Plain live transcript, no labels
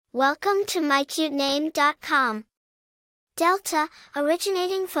Welcome to mycutename.com. Delta,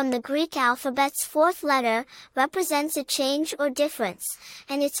 originating from the Greek alphabet's fourth letter, represents a change or difference,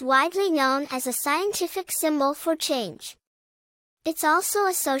 and it's widely known as a scientific symbol for change. It's also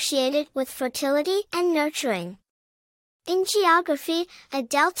associated with fertility and nurturing. In geography, a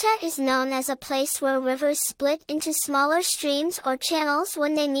delta is known as a place where rivers split into smaller streams or channels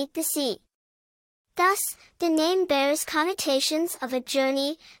when they meet the sea. Thus, the name bears connotations of a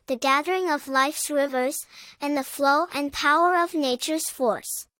journey, the gathering of life's rivers, and the flow and power of nature's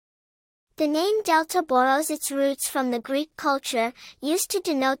force. The name Delta borrows its roots from the Greek culture, used to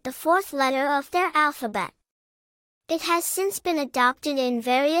denote the fourth letter of their alphabet. It has since been adopted in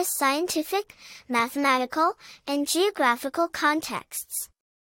various scientific, mathematical, and geographical contexts.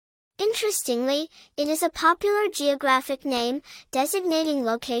 Interestingly, it is a popular geographic name, designating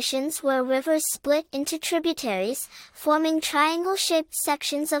locations where rivers split into tributaries, forming triangle-shaped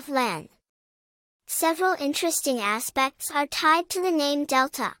sections of land. Several interesting aspects are tied to the name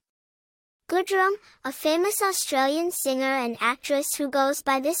Delta. Goodrum, a famous Australian singer and actress who goes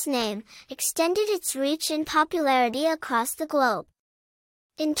by this name, extended its reach and popularity across the globe.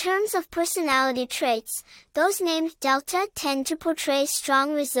 In terms of personality traits, those named Delta tend to portray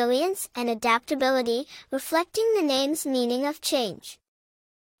strong resilience and adaptability, reflecting the name's meaning of change.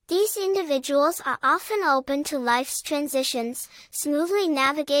 These individuals are often open to life's transitions, smoothly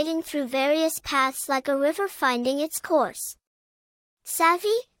navigating through various paths like a river finding its course.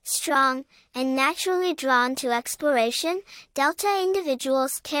 Savvy, strong, and naturally drawn to exploration, Delta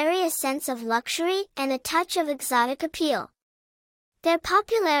individuals carry a sense of luxury and a touch of exotic appeal. Their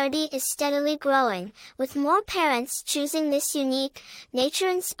popularity is steadily growing, with more parents choosing this unique,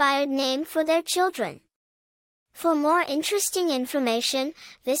 nature-inspired name for their children. For more interesting information,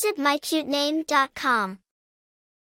 visit mycutename.com.